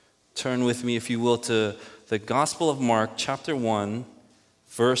turn with me, if you will, to the Gospel of Mark, chapter 1,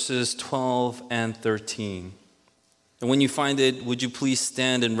 verses 12 and 13. And when you find it, would you please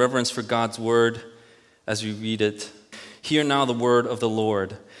stand in reverence for God's word as we read it? Hear now the word of the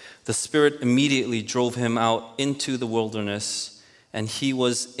Lord. The Spirit immediately drove him out into the wilderness, and he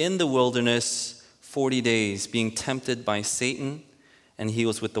was in the wilderness 40 days, being tempted by Satan, and he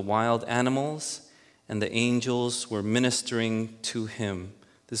was with the wild animals, and the angels were ministering to him.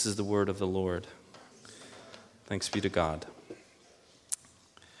 This is the word of the Lord. Thanks be to God.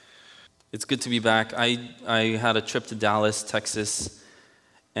 It's good to be back. I had a trip to Dallas, Texas,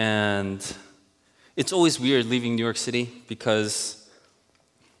 and it's always weird leaving New York City because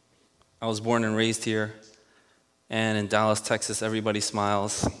I was born and raised here, and in Dallas, Texas, everybody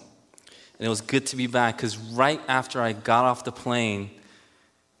smiles. And it was good to be back because right after I got off the plane,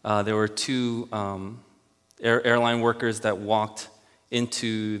 there were two airline workers that walked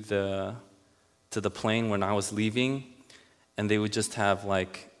into the plane when I was leaving, and they would just have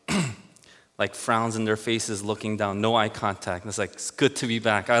like frowns in their faces looking down, no eye contact. And it's like, it's good to be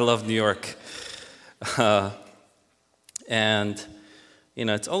back. I love New York. And, you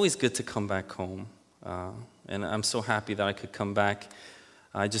know, it's always good to come back home. And I'm so happy that I could come back.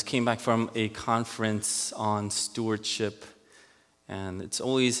 I just came back from a conference on stewardship, and it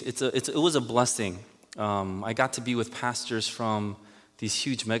was a blessing. I got to be with pastors from these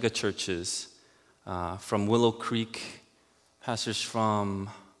huge mega churches, from Willow Creek, pastors from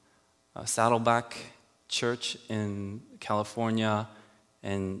Saddleback Church in California,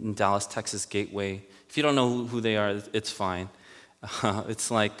 and in Dallas, Texas Gateway. If you don't know who they are, it's fine. It's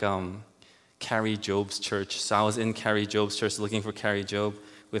like Carrie Job's church. So I was in Carrie Job's church looking for Carrie Job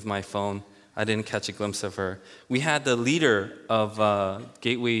with my phone. I didn't catch a glimpse of her. We had the leader of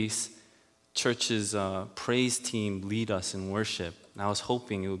Gateway's church's praise team lead us in worship. And I was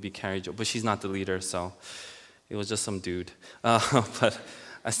hoping it would be Carrie Job, but she's not the leader, so it was just some dude. But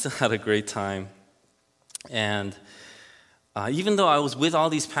I still had a great time. And even though I was with all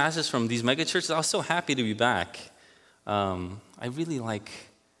these pastors from these mega churches, I was so happy to be back. I really like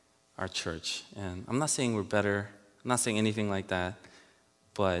our church. And I'm not saying we're better. I'm not saying anything like that.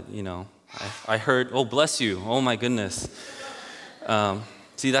 But, you know, I heard, oh, bless you. Oh, my goodness.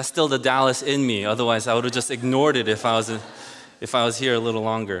 See, that's still the Dallas in me. Otherwise, I would have just ignored it if I was here a little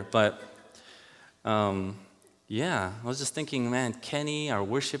longer. But, yeah, I was just thinking, man, Kenny, our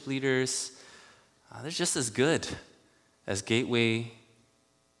worship leaders, they're just as good as Gateway.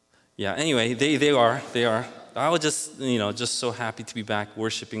 Yeah, anyway, they are. I was just so happy to be back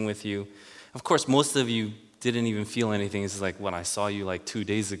worshiping with you. Of course, most of you didn't even feel anything. It's like, when I saw you like 2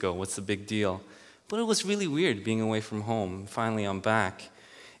 days ago, what's the big deal? But it was really weird being away from home. Finally, I'm back.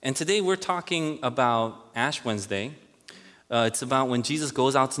 And today we're talking about Ash Wednesday. It's about when Jesus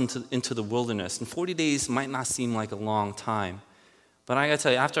goes out into the wilderness. And 40 days might not seem like a long time. But I got to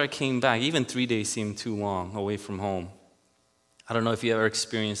tell you, after I came back, even 3 days seemed too long away from home. I don't know if you ever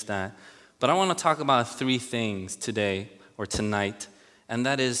experienced that. But I want to talk about 3 things today or tonight. And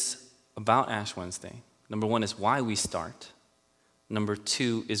that is about Ash Wednesday. Number 1 is why we start. Number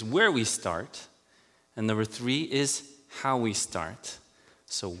 2 is where we start. And number 3 is how we start.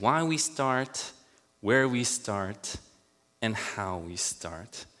 So why we start, where we start, and how we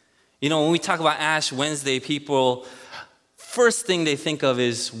start. You know, when we talk about Ash Wednesday, people, first thing they think of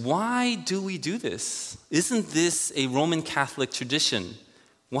is, why do we do this? Isn't this a Roman Catholic tradition?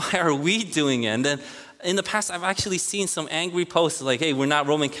 Why are we doing it? And then in the past, I've actually seen some angry posts like, hey, we're not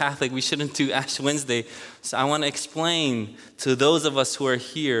Roman Catholic, we shouldn't do Ash Wednesday. So I want to explain to those of us who are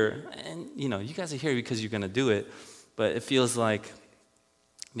here, and you know, you guys are here because you're going to do it, but it feels like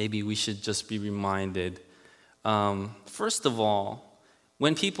maybe we should just be reminded. First of all,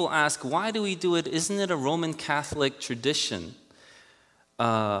 when people ask, why do we do it? Isn't it a Roman Catholic tradition?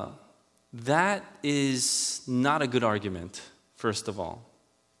 That is not a good argument, first of all.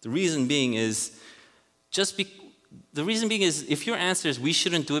 The reason being is, if your answer is we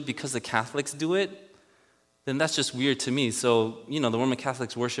shouldn't do it because the Catholics do it, then that's just weird to me. So, you know, the Roman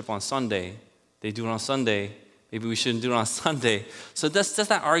Catholics worship on Sunday. They do it on Sunday. Maybe we shouldn't do it on Sunday. So just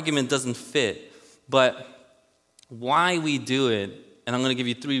that argument doesn't fit. But why we do it, and I'm going to give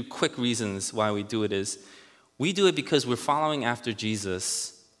you 3 quick reasons why we do it, is we do it because we're following after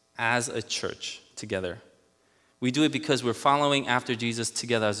Jesus as a church together. We do it because we're following after Jesus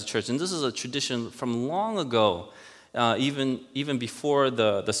together as a church. And this is a tradition from long ago, even before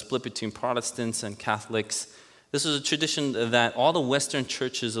the split between Protestants and Catholics. This is a tradition that all the Western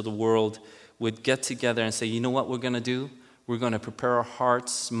churches of the world would get together and say, you know what we're going to do? We're going to prepare our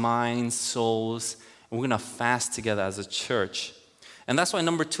hearts, minds, souls, and we're going to fast together as a church. And that's why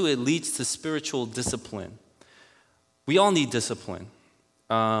number 2, it leads to spiritual discipline. We all need discipline.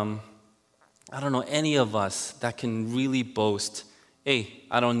 I don't know any of us that can really boast, hey,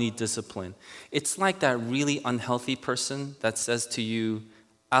 I don't need discipline. It's like that really unhealthy person that says to you,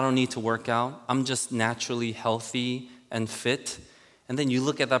 I don't need to work out. I'm just naturally healthy and fit. And then you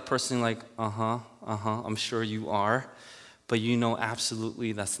look at that person like, I'm sure you are. But you know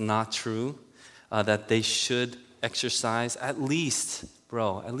absolutely that's not true, that they should exercise. At least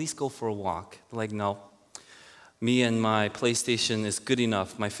go for a walk. Like, no, me and my PlayStation is good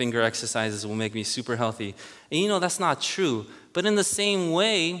enough. My finger exercises will make me super healthy. And you know that's not true. But in the same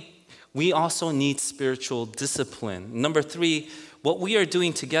way, we also need spiritual discipline. Number 3, what we are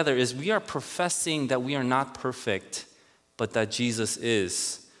doing together is we are professing that we are not perfect, but that Jesus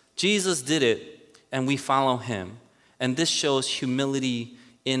is. Jesus did it, and we follow him. And this shows humility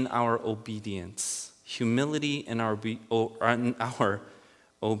in our obedience. Humility in our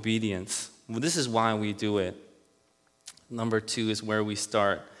obedience. Well, this is why we do it. Number 2 is where we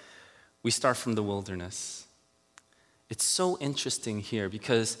start. We start from the wilderness. It's so interesting here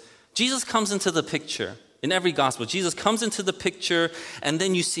because Jesus comes into the picture. In every gospel, Jesus comes into the picture, and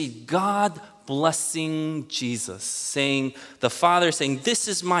then you see God blessing Jesus, saying, the Father saying, this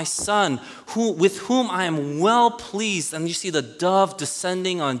is my Son, with whom I am well pleased. And you see the dove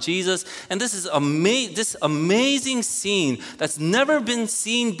descending on Jesus. And this is this amazing scene that's never been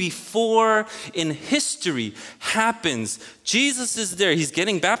seen before in history happens. Jesus is there. He's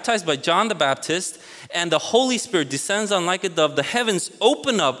getting baptized by John the Baptist, and the Holy Spirit descends on like a dove. The heavens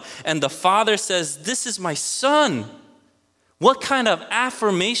open up, and the Father says, this is my Son. What kind of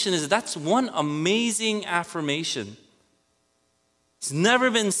affirmation is it? That's one amazing affirmation. It's never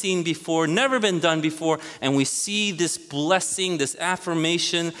been seen before, never been done before, and we see this blessing, this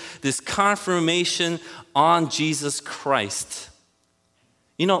affirmation, this confirmation on Jesus Christ.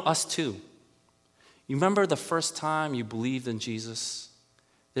 You know, us too. You remember the first time you believed in Jesus?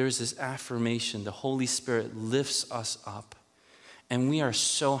 There is this affirmation. The Holy Spirit lifts us up, and we are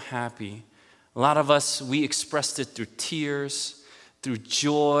so happy. A lot of us, we expressed it through tears, through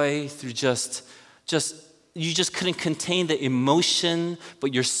joy, through you just couldn't contain the emotion,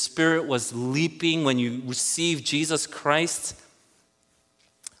 but your spirit was leaping when you received Jesus Christ.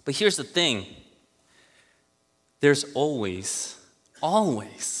 But here's the thing. There's always, I'm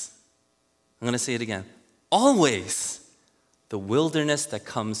going to say it again, always the wilderness that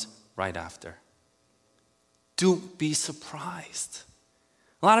comes right after. Don't be surprised.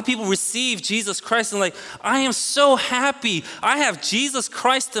 A lot of people receive Jesus Christ and like, I am so happy. I have Jesus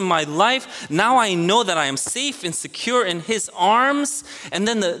Christ in my life. Now I know that I am safe and secure in his arms. And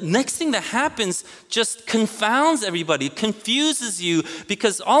then the next thing that happens just confounds everybody, confuses you,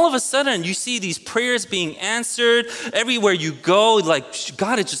 because all of a sudden you see these prayers being answered. Everywhere you go, like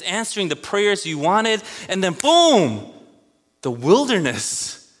God is just answering the prayers you wanted. And then boom, the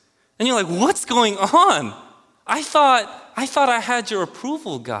wilderness. And you're like, what's going on? I thought I had your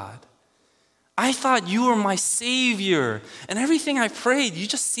approval, God. I thought you were my Savior. And everything I prayed, you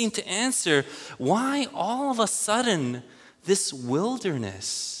just seemed to answer. Why all of a sudden this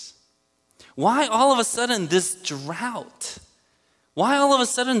wilderness? Why all of a sudden this drought? Why all of a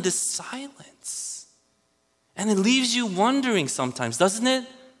sudden this silence? And it leaves you wondering sometimes, doesn't it?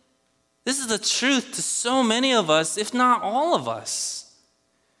 This is the truth to so many of us, if not all of us.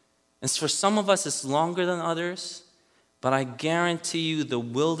 And for some of us, it's longer than others. But I guarantee you the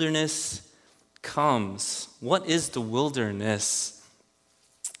wilderness comes. What is the wilderness?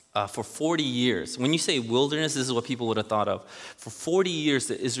 For 40 years. When you say wilderness, this is what people would have thought of. For 40 years,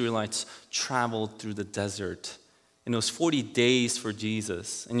 the Israelites traveled through the desert. And it was 40 days for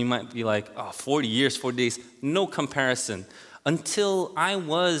Jesus. And you might be like, 40 years, 40 days. No comparison. Until I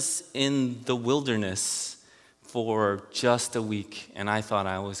was in the wilderness for just a week, and I thought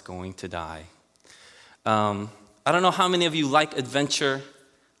I was going to die. I don't know how many of you like adventure.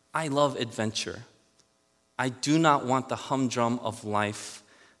 I love adventure. I do not want the humdrum of life,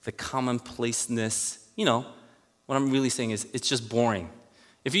 the commonplaceness. You know, what I'm really saying is it's just boring.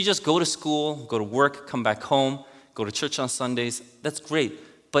 If you just go to school, go to work, come back home, go to church on Sundays, that's great.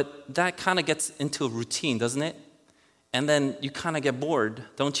 But that kind of gets into a routine, doesn't it? And then you kind of get bored,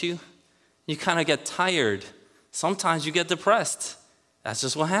 don't you? You kind of get tired. Sometimes you get depressed. That's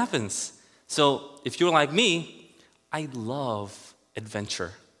just what happens. So if you're like me, I love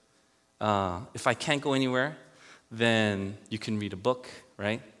adventure. If I can't go anywhere, then you can read a book,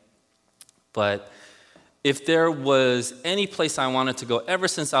 right? But if there was any place I wanted to go ever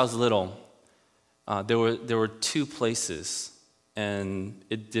since I was little, there were 2 places, and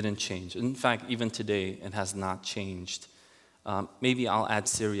it didn't change. In fact, even today, it has not changed. maybe I'll add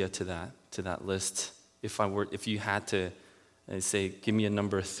Syria to that list. If you had to say, give me a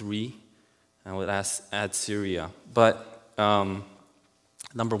number 3, I would add Syria. But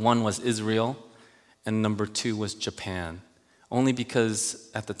number 1 was Israel, and number 2 was Japan. Only because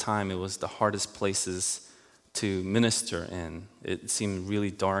at the time it was the hardest places to minister in. It seemed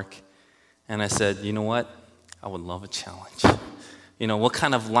really dark. And I said, you know what? I would love a challenge. What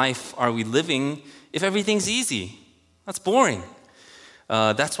kind of life are we living if everything's easy? That's boring.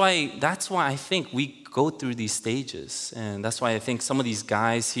 That's why I think we go through these stages. And that's why I think some of these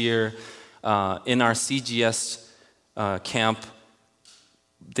guys here in our CGS camp,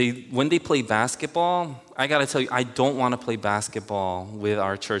 when they play basketball, I got to tell you, I don't want to play basketball with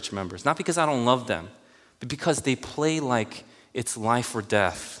our church members. Not because I don't love them, but because they play like it's life or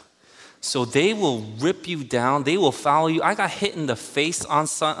death. So they will rip you down. They will foul you. I got hit in the face on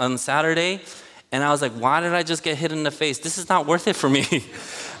Saturday, and I was like, why did I just get hit in the face? This is not worth it for me.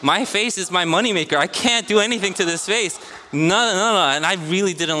 My face is my moneymaker. I can't do anything to this face. No. And I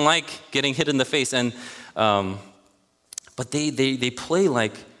really didn't like getting hit in the face. And but they play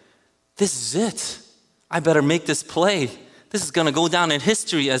like, this is it. I better make this play. This is going to go down in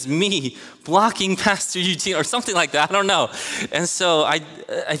history as me blocking Pastor Eugene or something like that. I don't know. And so I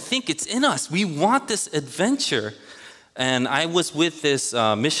think it's in us. We want this adventure. And I was with this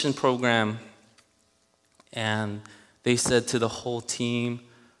mission program, and they said to the whole team,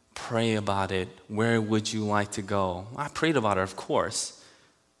 pray about it. Where would you like to go? I prayed about it, of course.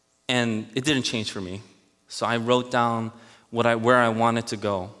 And it didn't change for me. So I wrote down where I wanted to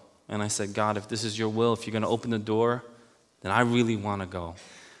go. And I said, God, if this is your will, if you're going to open the door, then I really want to go.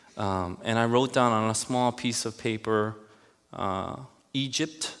 And I wrote down on a small piece of paper,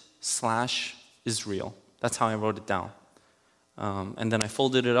 Egypt/Israel. That's how I wrote it down. And then I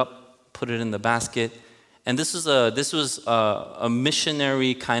folded it up, put it in the basket. And this was a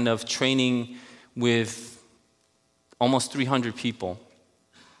missionary kind of training with almost 300 people.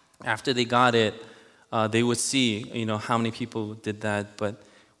 After they got it, they would see, how many people did that. But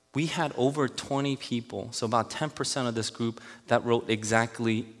we had over 20 people, so about 10% of this group that wrote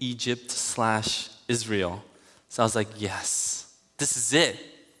exactly Egypt/Israel. So I was like, yes, this is it.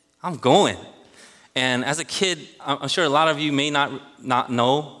 I'm going. And as a kid, I'm sure a lot of you may not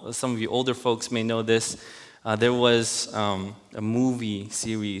know, some of you older folks may know this. There was a movie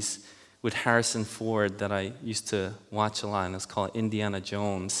series with Harrison Ford that I used to watch a lot, and it's called Indiana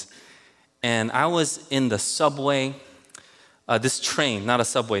Jones. And I was in the subway. This train, not a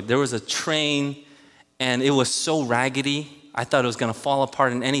subway. There was a train, and it was so raggedy. I thought it was going to fall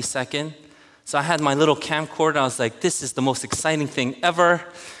apart in any second. So I had my little camcorder. I was like, this is the most exciting thing ever.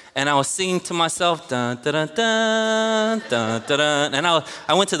 And I was singing to myself, dun, dun, dun, dun, dun, dun, dun. And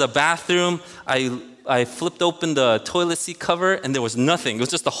I went to the bathroom. I flipped open the toilet seat cover, and there was nothing. It was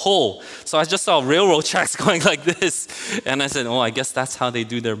just a hole. So I just saw railroad tracks going like this. And I said, I guess that's how they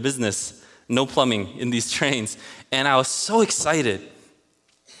do their business. No plumbing in these trains. And I was so excited.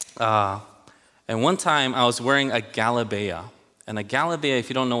 And one time I was wearing a galabeah. And a galabeah, if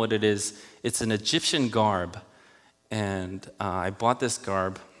you don't know what it is, it's an Egyptian garb. And I bought this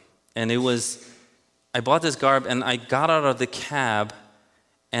garb. And I got out of the cab,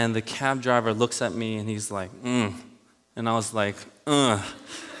 and the cab driver looks at me, and he's like, And I was like,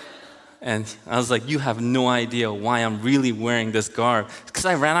 And I was like, you have no idea why I'm really wearing this garb. Because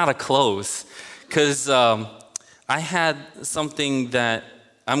I ran out of clothes. Because I had something that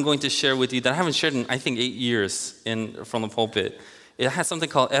I'm going to share with you that I haven't shared in, I think, 8 years from the pulpit. It had something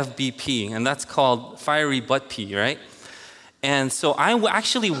called FBP, and that's called fiery butt pee, right? And so I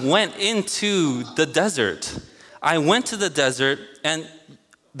actually went into the desert. I went to the desert, and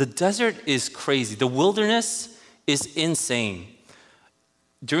the desert is crazy. The wilderness is insane.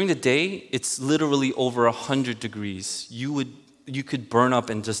 During the day, it's literally over 100 degrees. You could burn up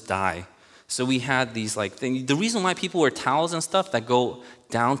and just die. So we had these things. The reason why people wear towels and stuff that go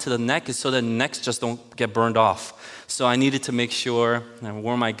down to the neck is so the necks just don't get burned off. So I needed to make sure. I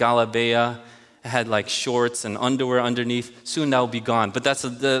wore my galabeah. I had shorts and underwear underneath. Soon that will be gone. But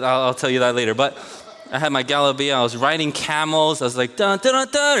I'll tell you that later. But I had my galabeah. I was riding camels. I was like, dun, dun, dun,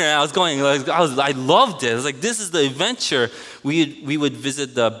 dun. And I was going. I loved it. I was like, this is the adventure. We would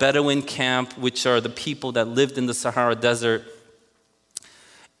visit the Bedouin camp, which are the people that lived in the Sahara Desert.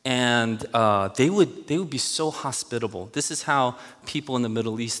 And they would be so hospitable. This is how people in the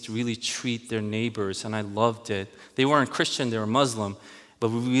Middle East really treat their neighbors, and I loved it. They weren't Christian, they were Muslim, but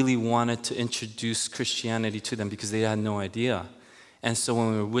we really wanted to introduce Christianity to them because they had no idea. And so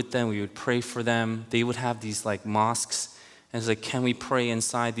when we were with them, we would pray for them. They would have these mosques, and it's like, can we pray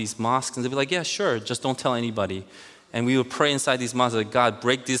inside these mosques? And they'd be like, yeah, sure, just don't tell anybody. And we would pray inside these mosques, like, God,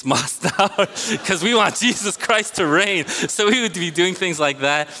 break these mosques down because we want Jesus Christ to reign. So we would be doing things like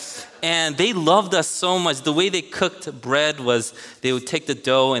that. And they loved us so much. The way they cooked bread was they would take the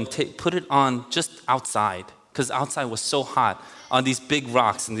dough and put it on just outside, because outside was so hot, on these big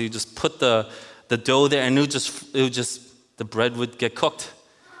rocks. And they would just put the dough there, and the bread would get cooked.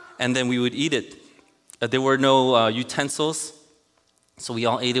 And then we would eat it. There were no utensils, so we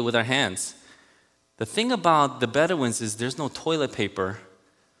all ate it with our hands. The thing about the Bedouins is there's no toilet paper.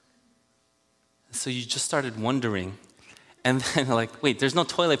 So you just started wondering. And then like, wait, there's no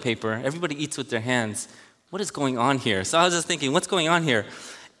toilet paper. Everybody eats with their hands. What is going on here? So I was just thinking, what's going on here?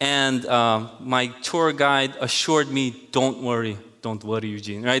 And my tour guide assured me, don't worry,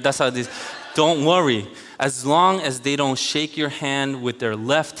 Eugene, right? That's how it is. Don't worry. As long as they don't shake your hand with their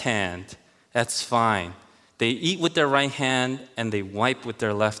left hand, that's fine. They eat with their right hand and they wipe with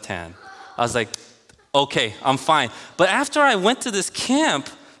their left hand. I was like, okay, I'm fine. But after I went to this camp,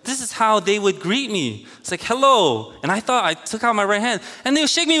 this is how they would greet me. It's like, hello. And I thought I took out my right hand, and they would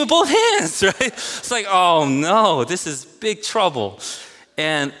shake me with both hands, right? It's like, oh no, this is big trouble.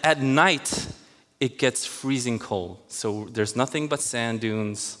 And at night, it gets freezing cold. So there's nothing but sand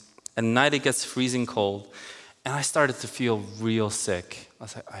dunes. At night, it gets freezing cold. And I started to feel real sick. I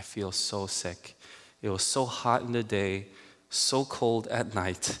was like, I feel so sick. It was so hot in the day, so cold at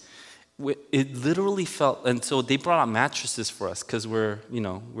night. It literally felt, and so they brought out mattresses for us because we're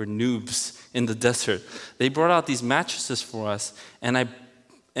noobs in the desert. They brought out these mattresses for us,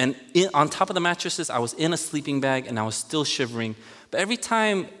 on top of the mattresses, I was in a sleeping bag and I was still shivering. But every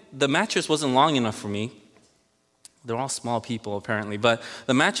time the mattress wasn't long enough for me, they're all small people apparently, but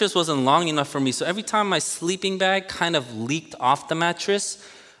the mattress wasn't long enough for me. So every time my sleeping bag kind of leaked off the mattress,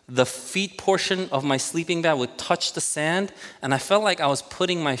 the feet portion of my sleeping bag would touch the sand, and I felt like I was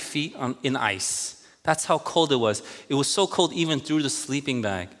putting my feet in ice. That's how cold it was. It was so cold even through the sleeping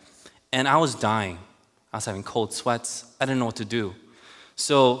bag. And I was dying. I was having cold sweats. I didn't know what to do.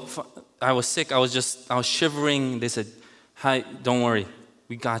 So I was sick. I was shivering. They said, hi, don't worry.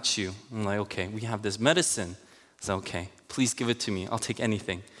 We got you. I'm like, okay, we have this medicine. I said, okay, please give it to me. I'll take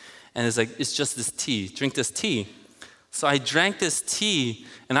anything. And it's like, it's just this tea. Drink this tea. So I drank this tea,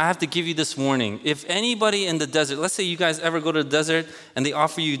 and I have to give you this warning. If anybody in the desert, let's say you guys ever go to the desert and they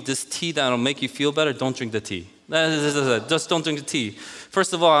offer you this tea that'll make you feel better, don't drink the tea. Just don't drink the tea.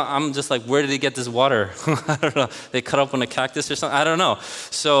 First of all, I'm just like, where did they get this water? I don't know. They cut up on a cactus or something? I don't know.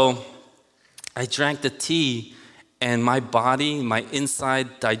 So I drank the tea, and my body, my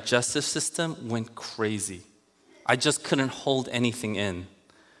inside digestive system went crazy. I just couldn't hold anything in.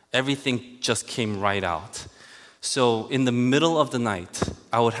 Everything just came right out. So in the middle of the night,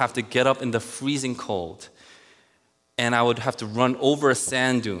 I would have to get up in the freezing cold, and I would have to run over a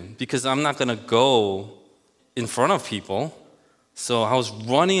sand dune because I'm not going to go in front of people. So I was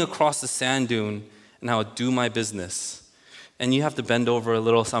running across the sand dune, and I would do my business. And you have to bend over a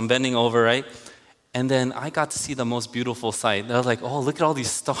little, so I'm bending over, right? And then I got to see the most beautiful sight. I was like, oh, look at all these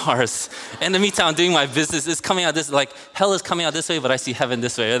stars. And in the meantime, I'm doing my business. It's coming out this, like, hell is coming out this way, but I see heaven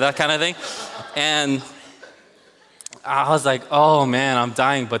this way, that kind of thing. And I was like, oh man, I'm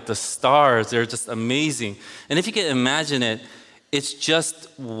dying, but the stars, they're just amazing. And if you can imagine it, it's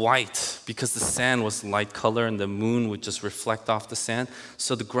just white because the sand was light color and the moon would just reflect off the sand.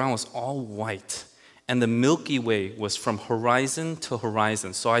 So the ground was all white. And the Milky Way was from horizon to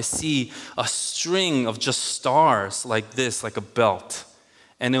horizon. So I see a string of just stars like this, like a belt.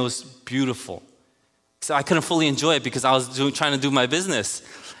 And it was beautiful. So I couldn't fully enjoy it because I was trying to do my business.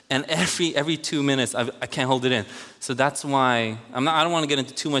 And every 2 minutes, I can't hold it in. So that's why, I don't want to get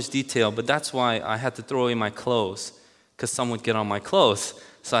into too much detail, but that's why I had to throw away my clothes, because some would get on my clothes.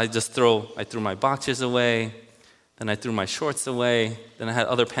 So I threw my boxers away, then I threw my shorts away, then I had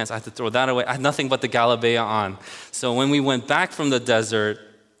other pants, I had to throw that away. I had nothing but the Galabeya on. So when we went back from the desert,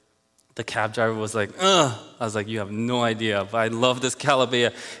 the cab driver was like, ugh. I was like, you have no idea, but I love this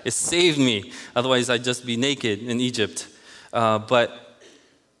Galabeya. It saved me. Otherwise, I'd just be naked in Egypt. But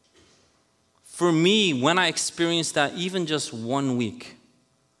for me, when I experienced that, even just 1 week,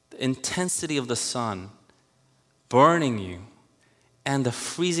 the intensity of the sun burning you and the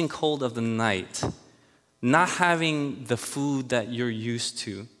freezing cold of the night, not having the food that you're used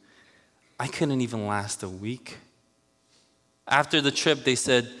to, I couldn't even last a week. After the trip, they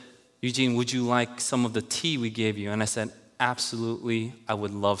said, Eugene, would you like some of the tea we gave you? And I said, absolutely, I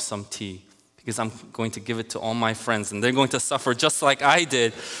would love some tea because I'm going to give it to all my friends and they're going to suffer just like I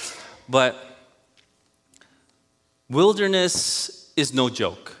did. But wilderness is no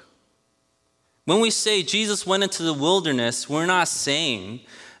joke. When we say Jesus went into the wilderness, we're not saying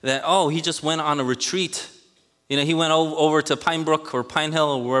that, oh, he just went on a retreat He went over to Pine Brook or Pine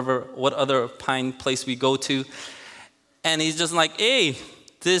Hill or wherever, what other pine place we go to. And he's just like, hey,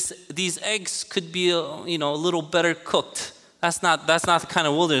 these eggs could be a little better cooked. That's not the kind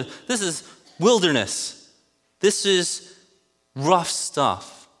of wilderness. This is wilderness. This is rough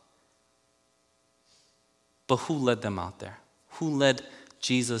stuff. But who led them out there? Who led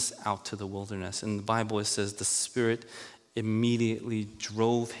Jesus out to the wilderness? In the Bible, it says the Spirit immediately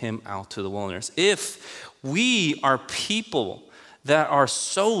drove him out to the wilderness. If we are people that are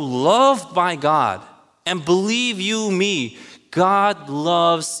so loved by God, and believe you me, God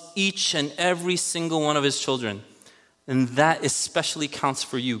loves each and every single one of his children. And that especially counts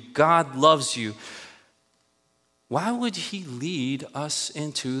for you. God loves you. Why would he lead us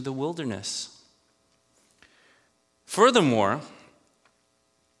into the wilderness? Furthermore,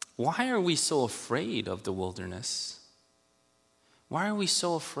 why are we so afraid of the wilderness? Why are we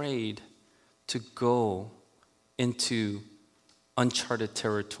so afraid to go into uncharted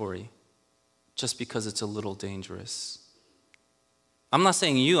territory just because it's a little dangerous? I'm not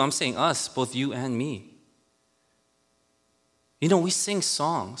saying you, I'm saying us, both you and me. We sing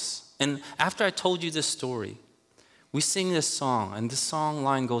songs. And after I told you this story, we sing this song. And this song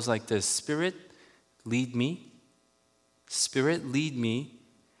line goes like this: Spirit, lead me. Spirit, lead me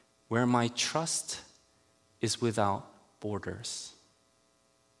where my trust is without borders.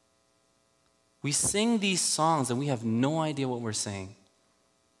 We sing these songs and we have no idea what we're saying.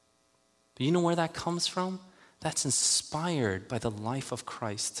 But you know where that comes from? That's inspired by the life of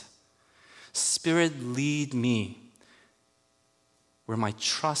Christ. Spirit, lead me where my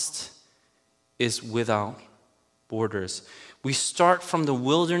trust is without borders. We start from the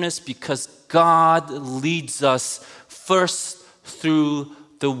wilderness because God leads us first through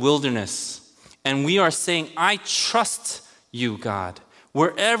the wilderness. And we are saying, I trust you, God.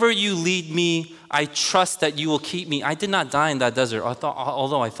 Wherever you lead me, I trust that you will keep me. I did not die in that desert,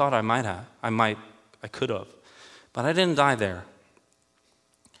 although I thought I could have. But I didn't die there.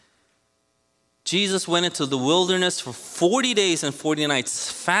 Jesus went into the wilderness for 40 days and 40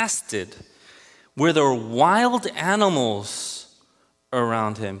 nights, fasted, where there were wild animals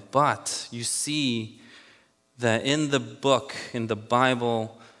around him. But you see that in the book, in the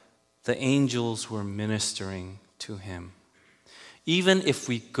Bible, the angels were ministering to him. Even if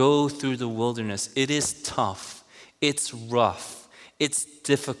we go through the wilderness, it is tough, it's rough, it's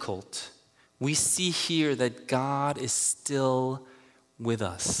difficult. We see here that God is still with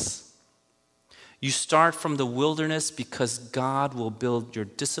us. You start from the wilderness because God will build your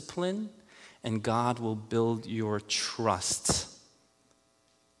discipline and God will build your trust.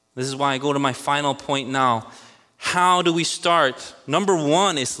 This is why I go to my final point now. How do we start? Number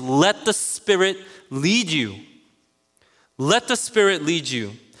one is let the Spirit lead you. Let the Spirit lead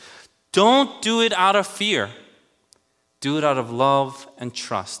you. Don't do it out of fear. Do it out of love and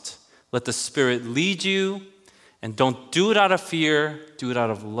trust. Let the Spirit lead you, and don't do it out of fear. Do it out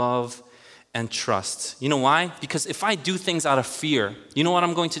of love and trust. You know why? Because if I do things out of fear, you know what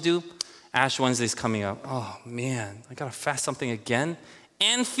I'm going to do? Ash Wednesday's coming up. Oh man, I gotta fast something again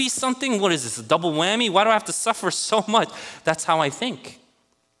and feast something? What is this, a double whammy? Why do I have to suffer so much? That's how I think.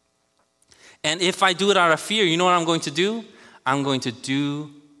 And if I do it out of fear, you know what I'm going to do? I'm going to do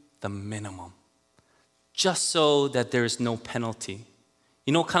the minimum, just so that there is no penalty.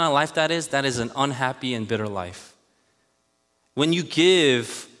 You know what kind of life that is? That is an unhappy and bitter life. When you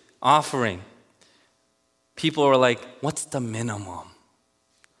give offering, people are like, what's the minimum?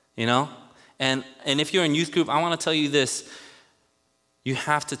 And if you're in youth group, I want to tell you this. You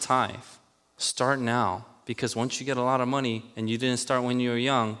have to tithe. Start now, because once you get a lot of money and you didn't start when you were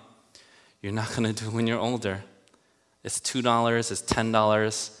young, you're not going to do it when you're older. It's $2, it's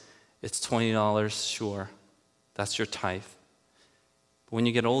 $10, it's $20, sure. That's your tithe. But when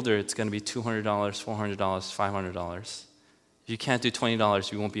you get older, it's going to be $200, $400, $500. If you can't do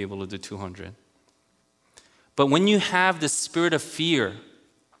 $20, you won't be able to do $200. But when you have this spirit of fear,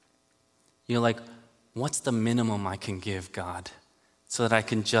 you're like, what's the minimum I can give, God, so that I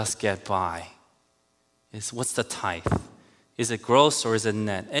can just get by? What's the tithe? Is it gross or is it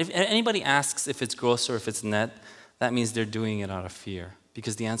net? If anybody asks if it's gross or if it's net, that means they're doing it out of fear,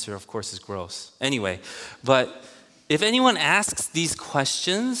 because the answer, of course, is gross. Anyway, but if anyone asks these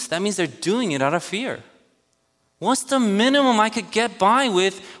questions, that means they're doing it out of fear. What's the minimum I could get by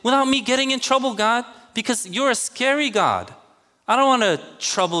with without me getting in trouble, God? Because you're a scary God. I don't want to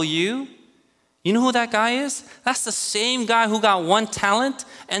trouble you. You know who that guy is? That's the same guy who got 1 talent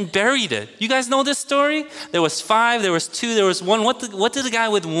and buried it. You guys know this story? There was 5, there was 2, there was 1. What did the guy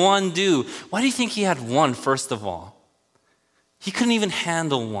with 1 do? Why do you think he had 1, first of all? He couldn't even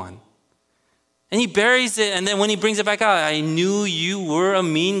handle 1. And he buries it, and then when he brings it back out, I knew you were a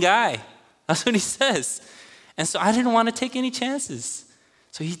mean guy. That's what he says. And so I didn't want to take any chances.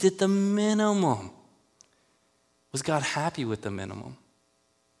 So he did the minimum. Was God happy with the minimum?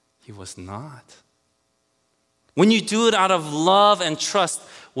 He was not. When you do it out of love and trust,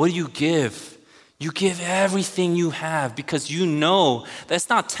 what do you give? You give everything you have because you know that it's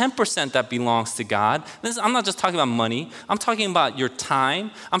not 10% that belongs to God. I'm not just talking about money. I'm talking about your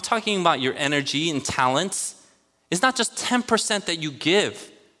time. I'm talking about your energy and talents. It's not just 10% that you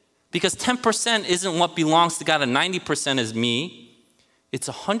give because 10% isn't what belongs to God and 90% is me. It's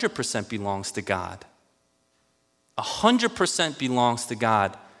 100% belongs to God. 100% belongs to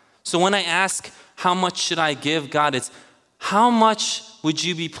God. So when I ask, how much should I give God? It's, how much would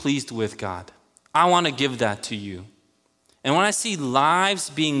you be pleased with, God? I want to give that to you. And when I see lives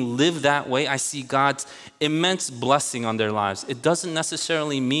being lived that way, I see God's immense blessing on their lives. It doesn't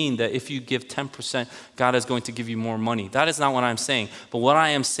necessarily mean that if you give 10%, God is going to give you more money. That is not what I'm saying. But what I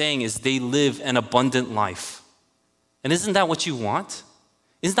am saying is they live an abundant life. And isn't that what you want?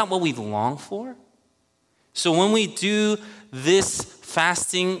 Isn't that what we long for? So when we do this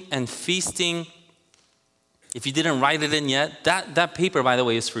fasting and feasting, if you didn't write it in yet, that paper, by the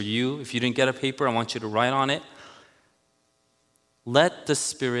way, is for you. If you didn't get a paper, I want you to write on it. Let the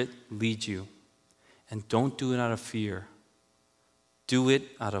Spirit lead you. And don't do it out of fear. Do it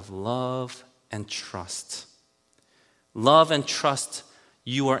out of love and trust. Love and trust,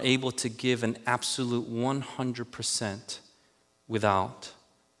 you are able to give an absolute 100% without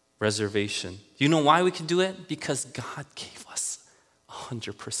reservation. You know why we can do it? Because God gave us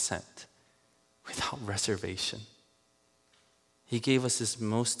 100%. Without reservation. He gave us his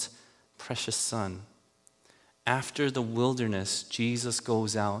most precious son. After the wilderness, Jesus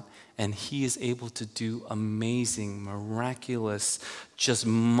goes out and he is able to do amazing, miraculous, just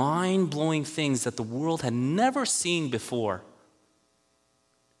mind-blowing things that the world had never seen before.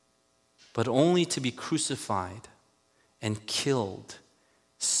 But only to be crucified and killed,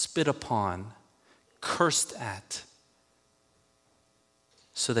 spit upon, cursed at,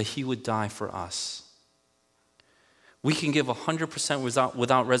 so that he would die for us. We can give 100%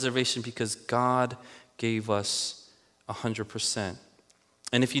 without reservation because God gave us 100%.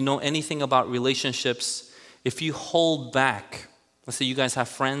 And if you know anything about relationships, if you hold back, let's say you guys have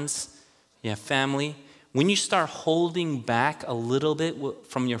friends, you have family, when you start holding back a little bit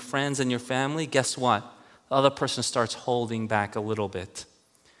from your friends and your family, guess what? The other person starts holding back a little bit.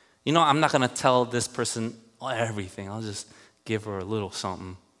 You know, I'm not going to tell this person everything. I'll just give her a little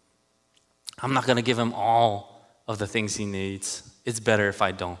something. I'm not going to give him all of the things he needs. It's better if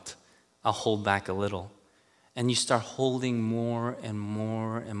I don't. I'll hold back a little. And you start holding more and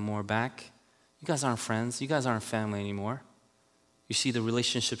more and more back. You guys aren't friends. You guys aren't family anymore. You see the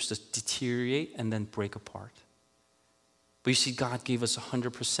relationships just deteriorate and then break apart. But you see, God gave us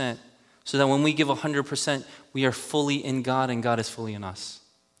 100%. So that when we give 100%, we are fully in God and God is fully in us.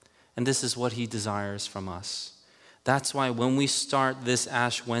 And this is what he desires from us. That's why when we start this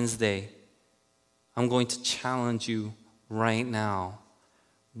Ash Wednesday, I'm going to challenge you right now.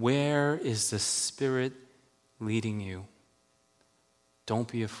 Where is the Spirit leading you? Don't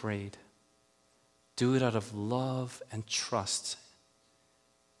be afraid. Do it out of love and trust.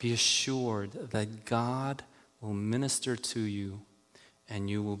 Be assured that God will minister to you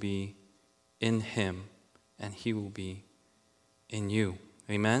and you will be in him and he will be in you.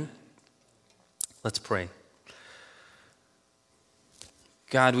 Amen? Let's pray.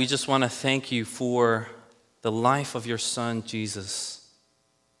 God, we just want to thank you for the life of your son, Jesus.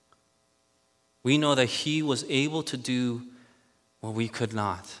 We know that he was able to do what we could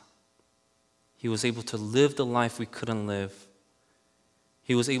not. He was able to live the life we couldn't live.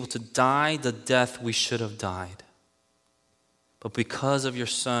 He was able to die the death we should have died. But because of your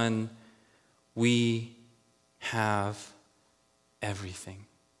son, we have everything.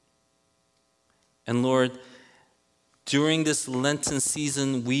 And Lord, during this Lenten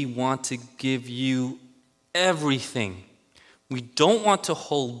season, we want to give you everything. We don't want to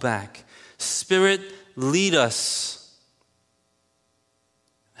hold back. Spirit, lead us.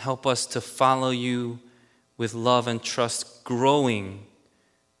 Help us to follow you with love and trust, growing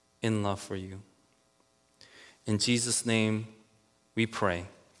in love for you. In Jesus' name we pray.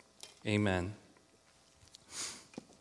 Amen.